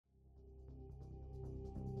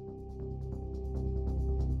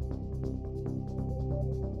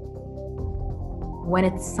When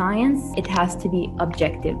it's science, it has to be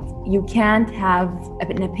objective. You can't have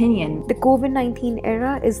an opinion. The COVID-19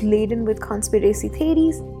 era is laden with conspiracy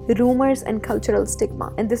theories, rumors, and cultural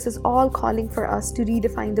stigma. And this is all calling for us to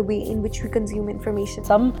redefine the way in which we consume information.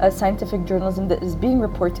 Some scientific journalism that is being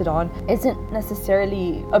reported on isn't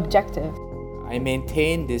necessarily objective. I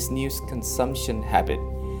maintain this news consumption habit.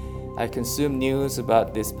 I consume news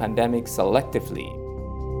about this pandemic selectively.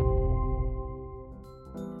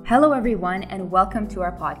 Hello everyone and welcome to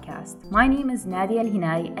our podcast. My name is Nadia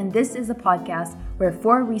Al-Hinai and this is a podcast where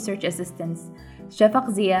 4 research assistants,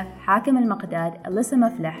 Shafaq Zia, Hakim Al-Maqdad, Alyssa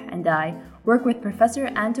Mafleh, and I work with Professor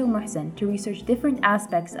Anto Mohsen to research different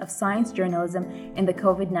aspects of science journalism in the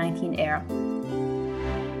COVID-19 era.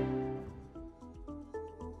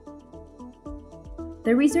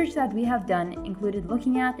 The research that we have done included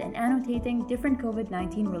looking at and annotating different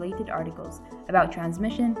COVID-19 related articles about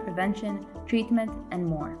transmission, prevention, treatment, and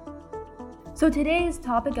more. So today's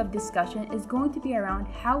topic of discussion is going to be around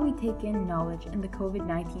how we take in knowledge in the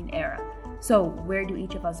COVID-19 era. So where do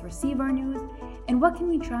each of us receive our news, and what can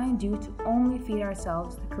we try and do to only feed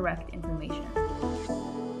ourselves the correct information?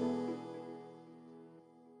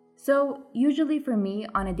 So usually for me,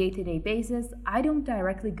 on a day-to-day basis, I don't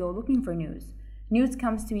directly go looking for news. News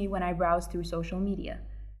comes to me when I browse through social media.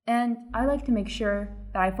 And I like to make sure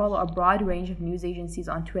that I follow a broad range of news agencies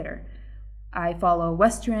on Twitter. I follow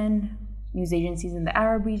Western, news agencies in the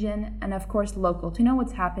Arab region, and of course local to know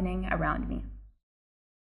what's happening around me.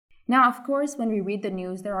 Now, of course, when we read the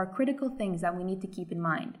news, there are critical things that we need to keep in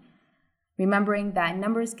mind. Remembering that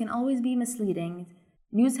numbers can always be misleading,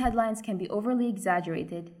 news headlines can be overly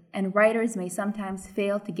exaggerated, and writers may sometimes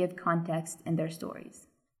fail to give context in their stories.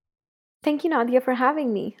 Thank you, Nadia, for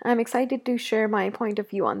having me. I'm excited to share my point of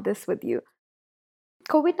view on this with you.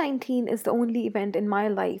 COVID-19 is the only event in my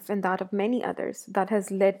life and that of many others that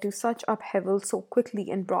has led to such upheaval so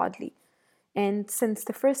quickly and broadly. And since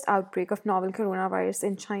the first outbreak of novel coronavirus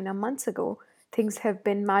in China months ago, things have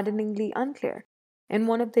been maddeningly unclear. And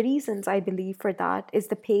one of the reasons I believe for that is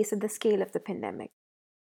the pace and the scale of the pandemic.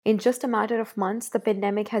 In just a matter of months, the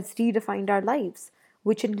pandemic has redefined our lives,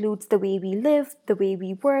 which includes the way we live, the way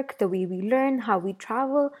we work, the way we learn, how we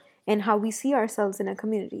travel, and how we see ourselves in a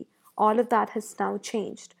community. All of that has now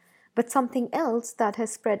changed. But something else that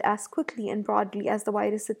has spread as quickly and broadly as the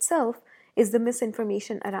virus itself is the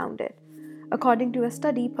misinformation around it. According to a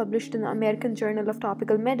study published in the American Journal of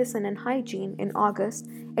Tropical Medicine and Hygiene in August,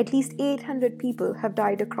 at least 800 people have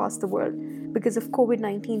died across the world because of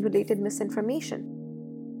COVID-19 related misinformation.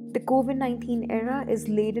 The COVID-19 era is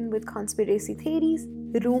laden with conspiracy theories,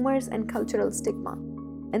 rumors, and cultural stigma.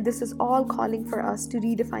 And this is all calling for us to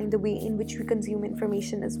redefine the way in which we consume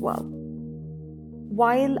information as well.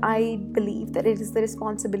 While I believe that it is the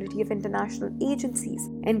responsibility of international agencies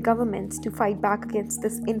and governments to fight back against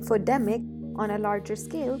this infodemic on a larger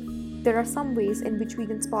scale, there are some ways in which we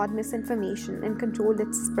can spot misinformation and control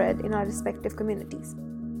its spread in our respective communities.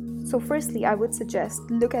 So firstly, I would suggest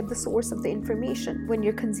look at the source of the information when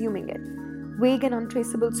you're consuming it. Vague and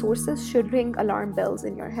untraceable sources should ring alarm bells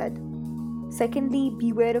in your head. Secondly,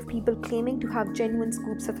 beware of people claiming to have genuine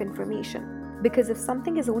scoops of information, because if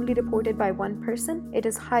something is only reported by one person, it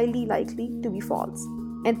is highly likely to be false.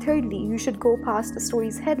 And thirdly, you should go past a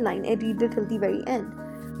story's headline and read it till the very end,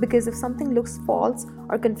 because if something looks false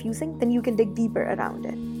or confusing, then you can dig deeper around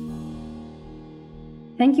it.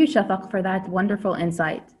 Thank you, Shafaq, for that wonderful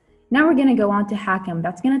insight. Now we're going to go on to Hakim.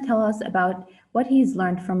 That's going to tell us about what he's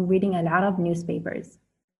learned from reading Al-Arab newspapers.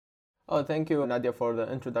 Thank you, Nadia, for the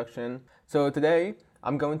introduction. So today,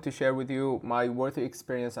 I'm going to share with you my worthy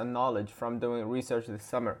experience and knowledge from doing research this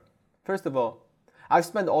summer. First of all, I've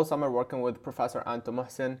spent all summer working with Professor Anto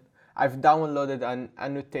Mohsen. I've downloaded and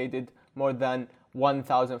annotated more than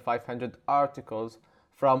 1,500 articles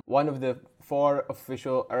from one of the 4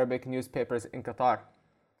 official Arabic newspapers in Qatar.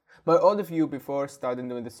 My old view before starting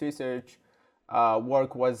doing this research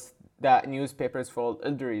work was that newspapers followed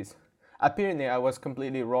Ildiris. Apparently, I was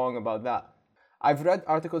completely wrong about that. I've read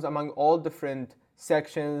articles among all different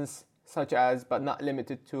sections, such as, but not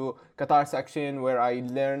limited to, Qatar section, where I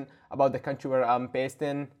learn about the country where I'm based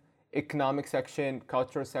in, economic section,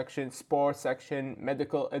 culture section, sports section,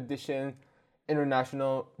 medical edition,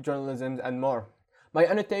 international journalism, and more. My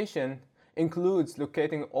annotation includes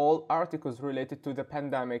locating all articles related to the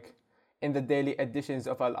pandemic in the daily editions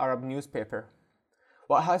of Al-Arab newspaper.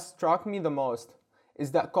 What has struck me the most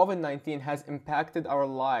is that COVID-19 has impacted our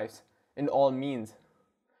lives in all means.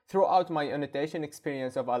 Throughout my annotation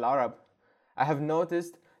experience of Al-Arab, I have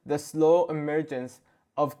noticed the slow emergence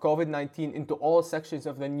of COVID-19 into all sections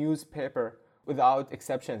of the newspaper without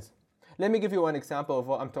exceptions. Let me give you one example of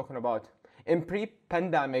what I'm talking about. In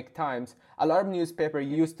pre-pandemic times, a lot of newspapers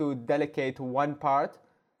used to dedicate one part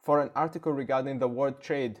for an article regarding the world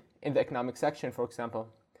trade in the economic section, for example.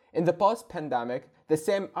 In the post-pandemic, the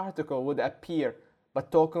same article would appear,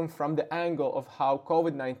 but taken from the angle of how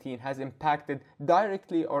COVID-19 has impacted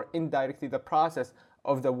directly or indirectly the process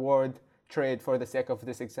of the world trade, for the sake of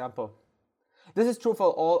this example. This is true for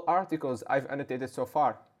all articles I've annotated so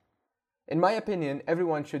far. In my opinion,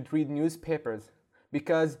 everyone should read newspapers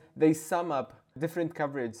because they sum up different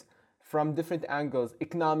coverage from different angles,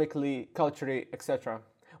 economically, culturally, etc.,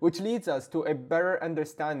 which leads us to a better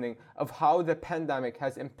understanding of how the pandemic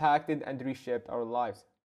has impacted and reshaped our lives.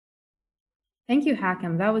 Thank you,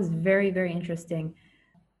 Hakim. That was very, very interesting.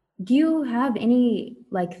 Do you have any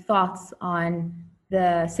thoughts on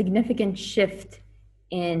the significant shift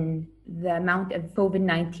in the amount of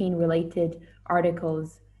COVID-19 related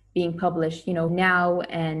articles being published, now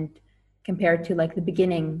and compared to the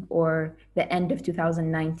beginning or the end of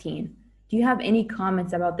 2019? Do you have any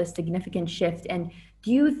comments about this significant shift? And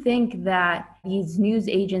do you think that these news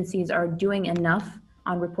agencies are doing enough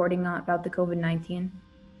on reporting about the COVID-19?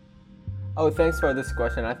 Oh, thanks for this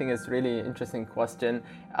question. I think it's really interesting question.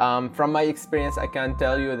 From my experience, I can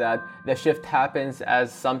tell you that the shift happens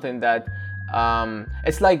as something that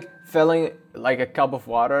it's like filling a cup of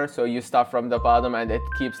water. So you start from the bottom and it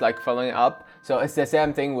keeps filling up. So it's the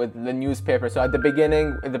same thing with the newspaper. So at the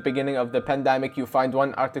beginning of the pandemic, you find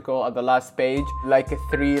one article at the last page,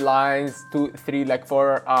 3 lines,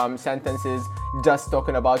 4 sentences, just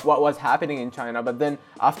talking about what was happening in China. But then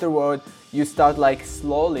afterward, you start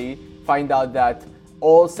slowly find out that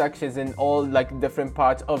all sections in all different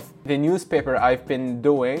parts of the newspaper I've been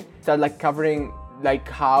doing start covering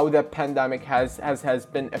how the pandemic has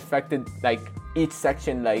been affected each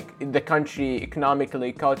section, in the country,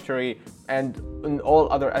 economically, culturally, and in all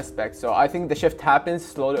other aspects. So I think the shift happens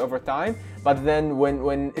slowly over time, but then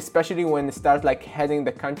when especially when it starts heading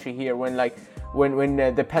the country here, when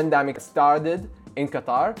the pandemic started in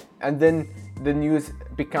Qatar, and then the news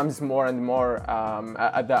becomes more and more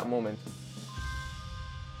at that moment.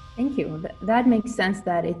 Thank you. That makes sense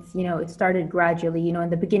that it's, it started gradually. In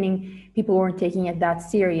the beginning, people weren't taking it that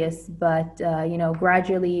serious, but,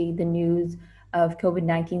 gradually the news of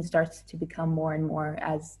COVID-19 starts to become more and more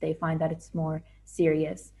as they find that it's more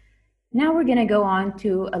serious. Now we're going to go on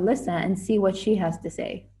to Alyssa and see what she has to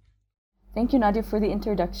say. Thank you, Nadia, for the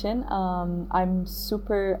introduction. I'm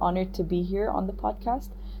super honored to be here on the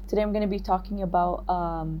podcast. Today I'm going to be talking about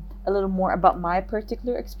a little more about my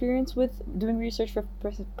particular experience with doing research for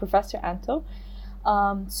Professor Anto.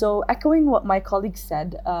 So echoing what my colleagues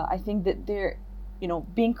said, I think that they're,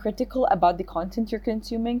 being critical about the content you're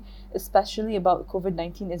consuming, especially about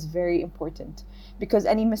COVID-19, is very important because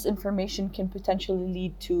any misinformation can potentially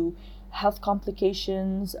lead to health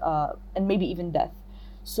complications and maybe even death.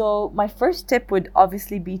 So my first tip would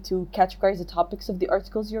obviously be to categorize the topics of the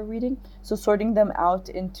articles you're reading. So sorting them out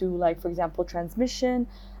into for example, transmission,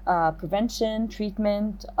 prevention,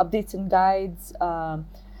 treatment, updates and guides.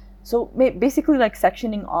 So basically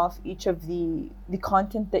sectioning off each of the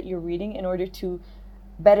content that you're reading in order to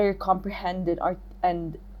better comprehend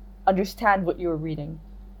and understand what you're reading.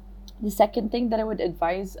 The second thing that I would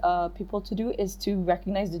advise people to do is to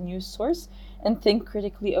recognize the news source and think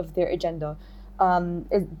critically of their agenda.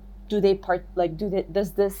 Does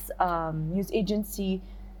this news agency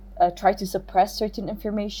try to suppress certain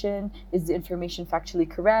information? Is the information factually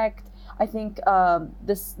correct? I think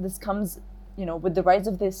this comes, with the rise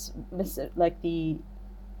of this the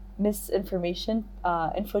misinformation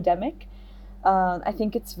infodemic. I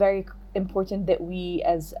think it's very important that we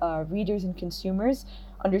as readers and consumers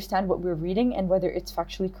understand what we're reading and whether it's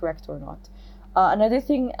factually correct or not. Another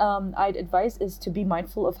thing I'd advise is to be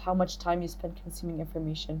mindful of how much time you spend consuming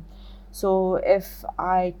information. So if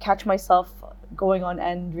I catch myself going on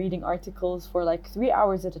and reading articles for 3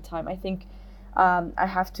 hours at a time, I think I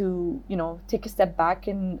have to, take a step back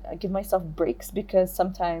and give myself breaks, because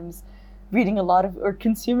sometimes reading a lot of or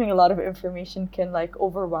consuming a lot of information can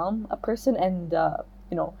overwhelm a person, and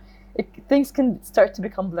things can start to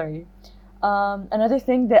become blurry. Another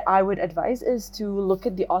thing that I would advise is to look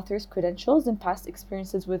at the author's credentials and past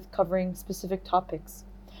experiences with covering specific topics.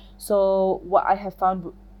 So what I have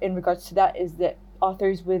found in regards to that is that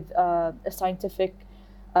authors with a scientific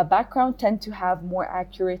background tend to have more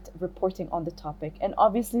accurate reporting on the topic. And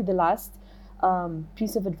obviously the last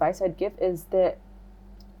piece of advice I'd give is that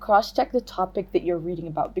cross-check the topic that you're reading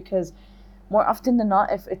about, because more often than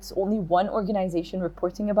not, if it's only one organization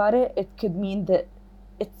reporting about it, it could mean that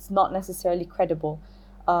it's not necessarily credible.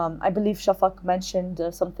 I believe Shafak mentioned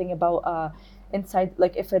something about inside,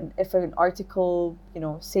 like if an article,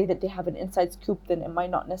 say that they have an inside scoop, then it might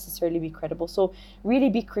not necessarily be credible. So really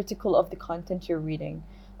be critical of the content you're reading.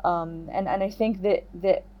 And I think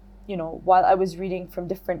that while I was reading from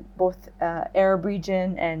different, both Arab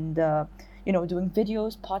region and doing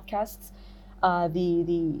videos, podcasts,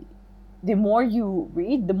 the more you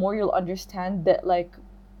read, the more you'll understand that, like,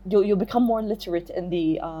 you'll become more literate in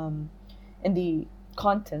the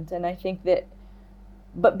content. And I think that,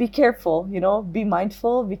 but be careful, be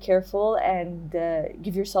mindful, be careful, and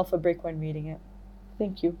give yourself a break when reading it.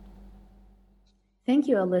 Thank you. Thank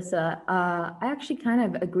you, Alyssa. I actually kind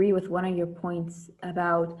of agree with one of your points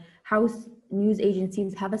about how news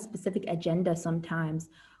agencies have a specific agenda sometimes,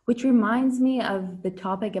 which reminds me of the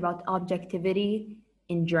topic about objectivity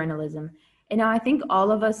in journalism. And I think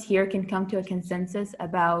all of us here can come to a consensus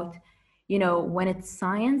about, when it's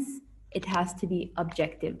science, it has to be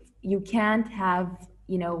objective. You can't have,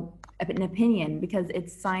 an opinion because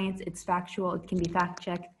it's science, it's factual, it can be fact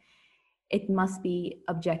checked, it must be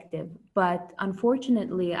objective. But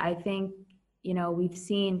unfortunately, I think, we've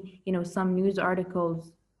seen, some news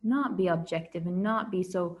articles not be objective and not be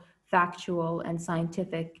so factual and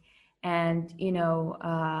scientific. And,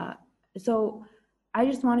 so I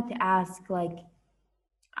just wanted to ask, like,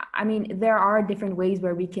 I mean, there are different ways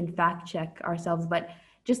where we can fact check ourselves, but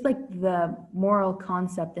just like the moral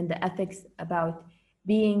concept and the ethics about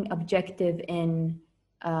being objective in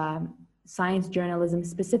science journalism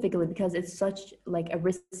specifically, because it's such like a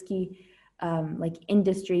risky like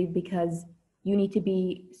industry, because you need to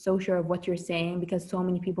be so sure of what you're saying because so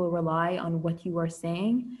many people rely on what you are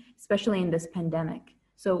saying, especially in this pandemic.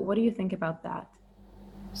 So what do you think about that?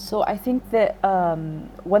 So I think that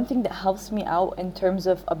one thing that helps me out in terms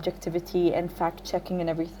of objectivity and fact checking and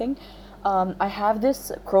everything, I have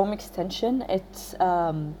this Chrome extension. It's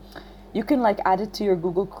you can like add it to your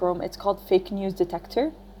Google Chrome. It's called Fake News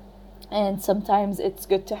Detector, and sometimes it's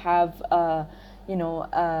good to have,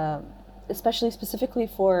 especially specifically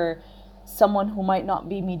for someone who might not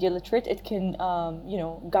be media literate. It can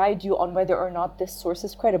guide you on whether or not this source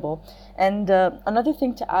is credible. And another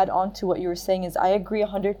thing to add on to what you were saying is I agree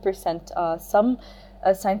 100%. Some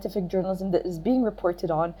scientific journalism that is being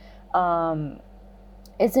reported on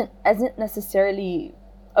isn't necessarily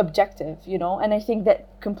objective, and I think that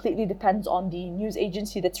completely depends on the news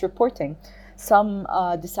agency that's reporting. Some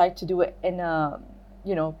decide to do it in a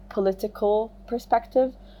political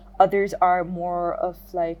perspective. Others are more of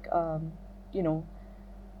like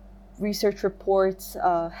research reports,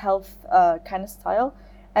 health kind of style,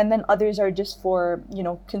 and then others are just for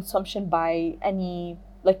consumption by any,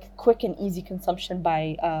 like, quick and easy consumption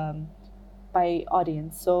by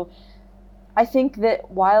audience. So I think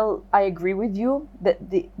that while I agree with you that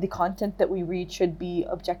the content that we read should be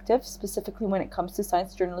objective, specifically when it comes to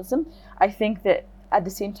science journalism, I think that at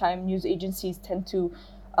the same time, news agencies tend to,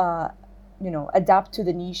 adapt to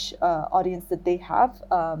the niche audience that they have,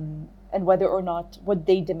 and whether or not what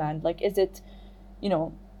they demand. Like, is it,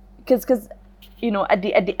 because at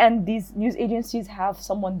the end, these news agencies have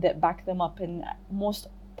someone that back them up, and most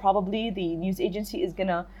probably the news agency is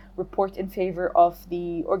gonna report in favor of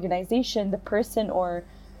the organization, the person, or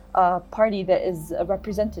party that is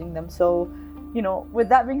representing them. So, with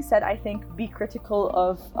that being said, I think be critical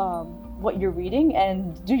of what you're reading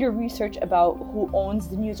and do your research about who owns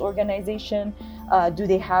the news organization. Do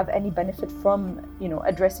they have any benefit from,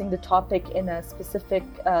 addressing the topic in a specific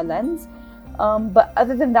lens? But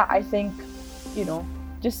other than that, I think,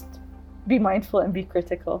 just be mindful and be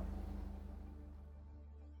critical.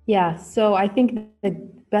 Yeah, so I think the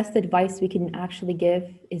best advice we can actually give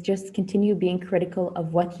is just continue being critical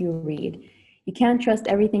of what you read. You can't trust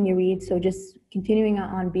everything you read, so just continuing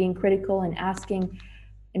on being critical and asking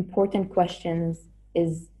important questions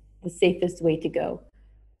is the safest way to go.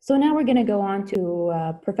 So now we're going to go on to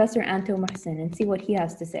Professor Anto Mohsen and see what he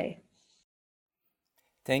has to say.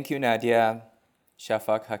 Thank you, Nadia,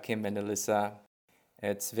 Shafak, Hakim, and Alyssa.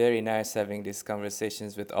 It's very nice having these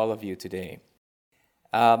conversations with all of you today.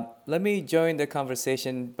 Let me join the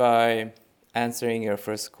conversation by answering your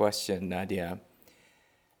first question, Nadia.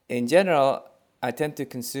 In general, I tend to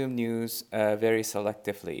consume news very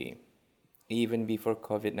selectively. Even before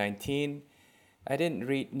COVID-19, I didn't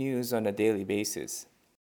read news on a daily basis.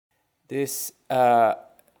 The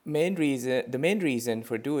main reason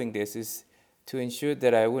for doing this is to ensure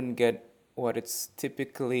that I wouldn't get what it's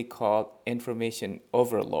typically called information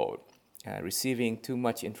overload, receiving too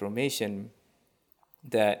much information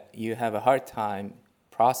that you have a hard time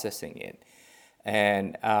processing it.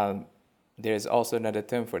 And there's also another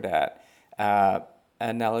term for that.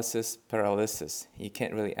 analysis paralysis. You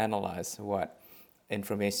can't really analyze what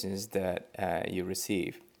information is that you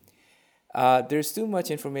receive. There's too much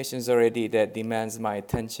information already that demands my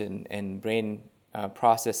attention and brain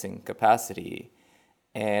processing capacity,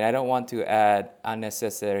 and I don't want to add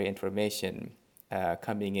unnecessary information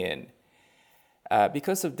coming in.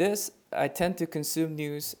 Because of this, I tend to consume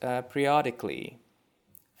news periodically.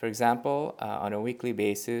 For example, on a weekly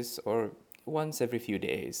basis or once every few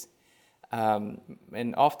days,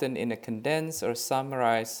 and often in a condensed or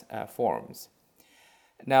summarized forms.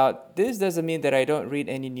 Now, this doesn't mean that I don't read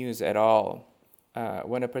any news at all.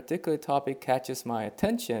 When a particular topic catches my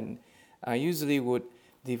attention, I usually would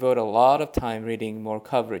devote a lot of time reading more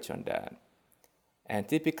coverage on that. And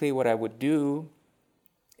typically what I would do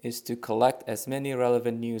is to collect as many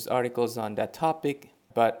relevant news articles on that topic,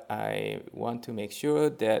 but I want to make sure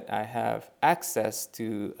that I have access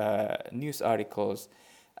to news articles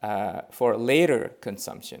for later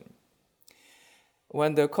consumption.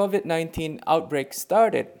 When the COVID-19 outbreak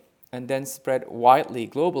started and then spread widely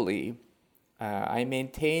globally, I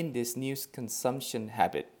maintained this news consumption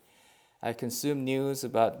habit. I consume news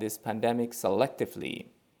about this pandemic selectively.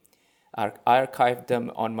 I archived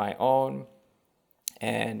them on my own,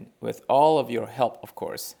 and with all of your help, of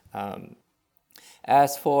course.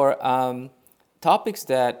 As for topics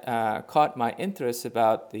that caught my interest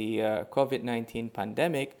about the COVID-19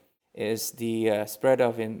 pandemic is the spread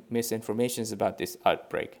of misinformations about this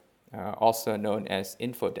outbreak, also known as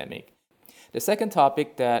infodemic. The second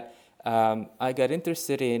topic that I got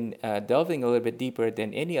interested in delving a little bit deeper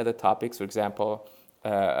than any other topics, for example,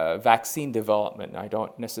 vaccine development. I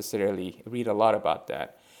don't necessarily read a lot about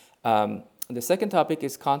that. The second topic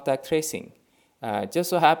is contact tracing. Just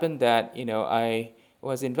so happened that I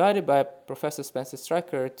was invited by Professor Spencer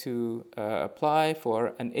Stryker to apply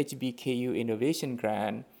for an HBKU innovation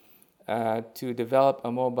grant to develop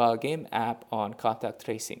a mobile game app on contact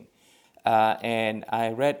tracing. And I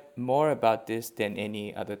read more about this than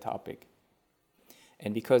any other topic.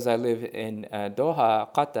 And because I live in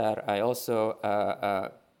Doha, Qatar, I also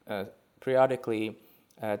periodically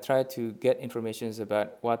try to get information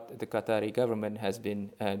about what the Qatari government has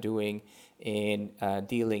been doing in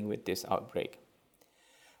dealing with this outbreak.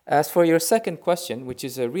 As for your second question, which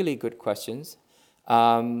is a really good question,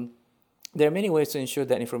 there are many ways to ensure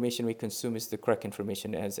that information we consume is the correct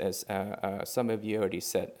information, as some of you already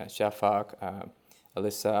said, Shafak,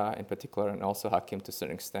 Alyssa in particular, and also Hakim to a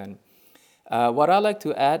certain extent. What I like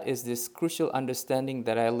to add is this crucial understanding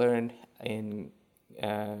that I learned in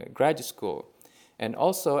graduate school, and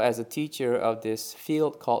also as a teacher of this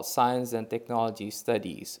field called Science and Technology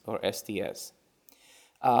Studies, or STS.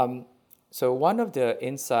 So one of the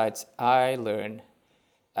insights I learned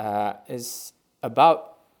is about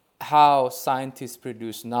how scientists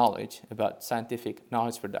produce knowledge, about scientific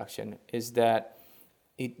knowledge production, is that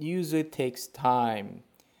it usually takes time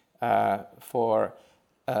for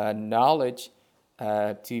knowledge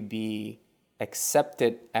to be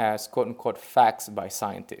accepted as quote-unquote facts by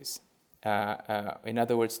scientists. In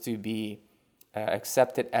other words, to be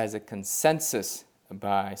accepted as a consensus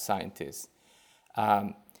by scientists.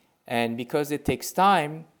 And because it takes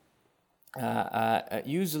time,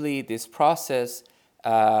 usually this process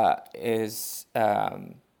is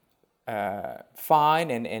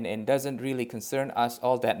fine and doesn't really concern us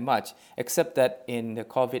all that much, except that in the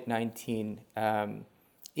COVID-19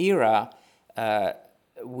 era,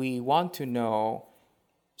 we want to know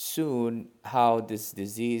soon how this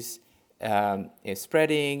disease is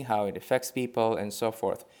spreading, how it affects people, and so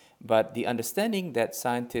forth. But the understanding that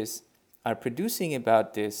scientists are producing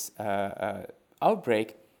about this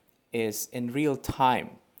outbreak is in real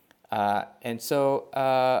time. And so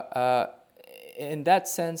in that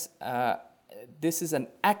sense, this is an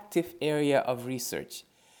active area of research,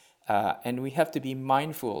 and we have to be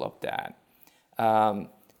mindful of that.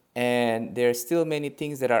 And there are still many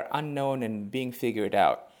things that are unknown and being figured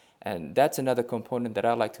out. And that's another component that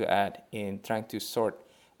I like to add in trying to sort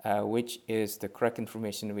which is the correct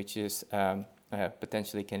information, which is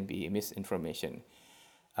potentially can be misinformation.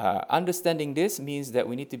 Understanding this means that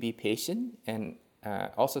we need to be patient and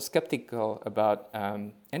also skeptical about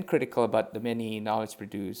and critical about the many knowledge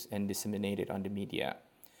produced and disseminated on the media,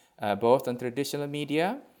 both on traditional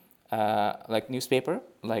media, like newspaper,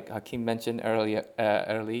 like Hakim mentioned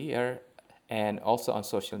earlier, and also on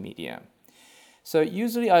social media. So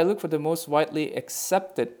usually I look for the most widely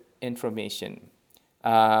accepted information.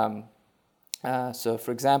 So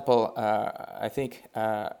for example, I think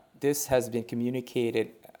this has been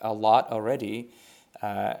communicated a lot already.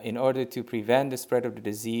 In order to prevent the spread of the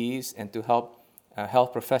disease and to help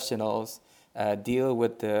health professionals deal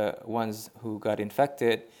with the ones who got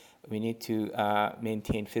infected. We need to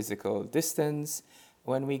maintain physical distance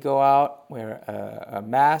when we go out, wear a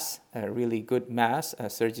mask, a really good mask, a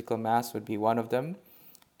surgical mask would be one of them,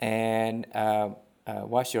 and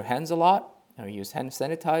wash your hands a lot, or use hand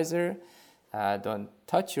sanitizer. Don't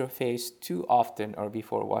touch your face too often or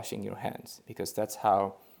before washing your hands, because that's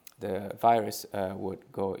how the virus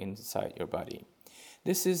would go inside your body.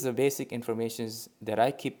 This is the basic information that I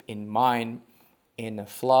keep in mind in a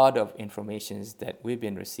flood of informations that we've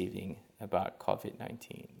been receiving about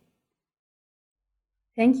COVID-19.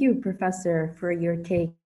 Thank you, Professor, for your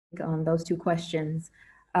take on those two questions.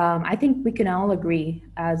 I think we can all agree,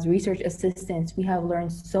 as research assistants, we have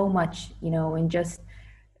learned so much, in just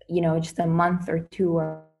a month or two,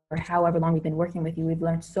 or however long we've been working with you. We've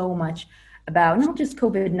learned so much about not just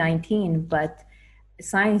COVID-19, but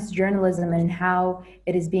science journalism and how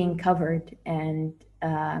it is being covered, and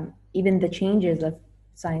even the changes of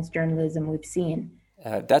science journalism we've seen.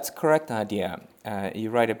 That's correct, Nadia.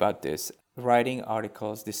 You're right about this. Writing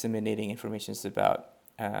articles, disseminating information about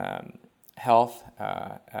health,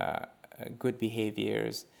 good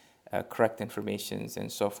behaviors, correct informations,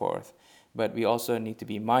 and so forth. But we also need to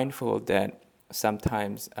be mindful that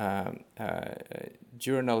sometimes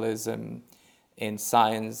journalism in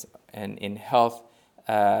science and in health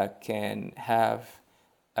can have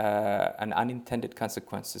an unintended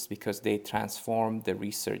consequences, because they transform the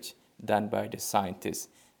research done by the scientists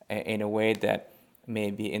in a way that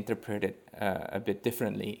may be interpreted a bit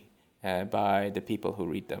differently by the people who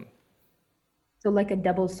read them. So like a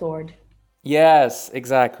double sword. Yes,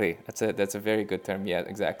 exactly. That's a very good term. Yeah,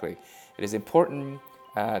 exactly. It is important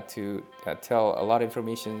to tell a lot of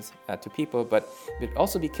information to people, but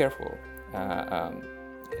also be careful.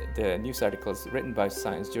 The news articles written by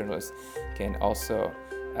science journalists can also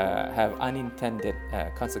have unintended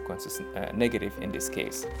consequences, negative in this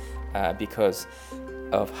case, because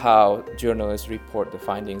of how journalists report the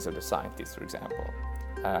findings of the scientists, for example.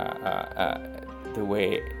 The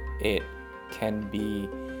way it can be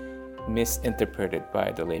misinterpreted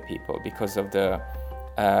by the lay people because of the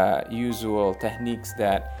usual techniques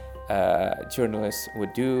that journalists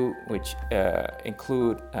would do, which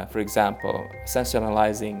include, for example,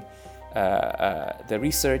 sensationalizing the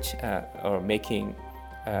research or making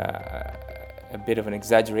a bit of an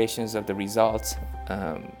exaggerations of the results,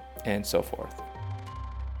 and so forth.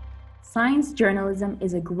 Science journalism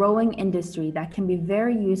is a growing industry that can be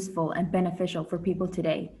very useful and beneficial for people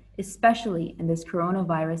today, especially in this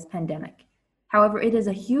coronavirus pandemic. However, it is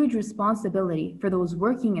a huge responsibility for those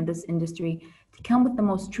working in this industry to come with the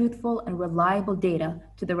most truthful and reliable data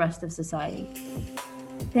to the rest of society.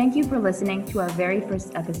 Thank you for listening to our very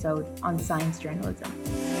first episode on science journalism.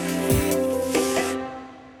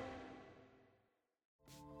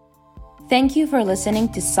 Thank you for listening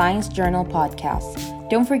to Science Journal Podcast.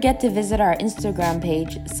 Don't forget to visit our Instagram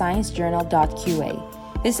page,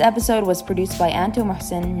 sciencejournal.qa. This episode was produced by Anto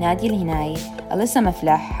Mohsen, Nadia Al-Hinai, Alyssa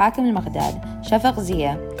Maflah, Hakim Al-Maghdad, Shafaq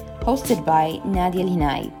Zia, hosted by Nadia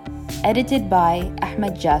Al-Hinai, edited by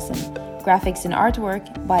Ahmed Jassim, graphics and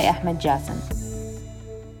artwork by Ahmed Jassim.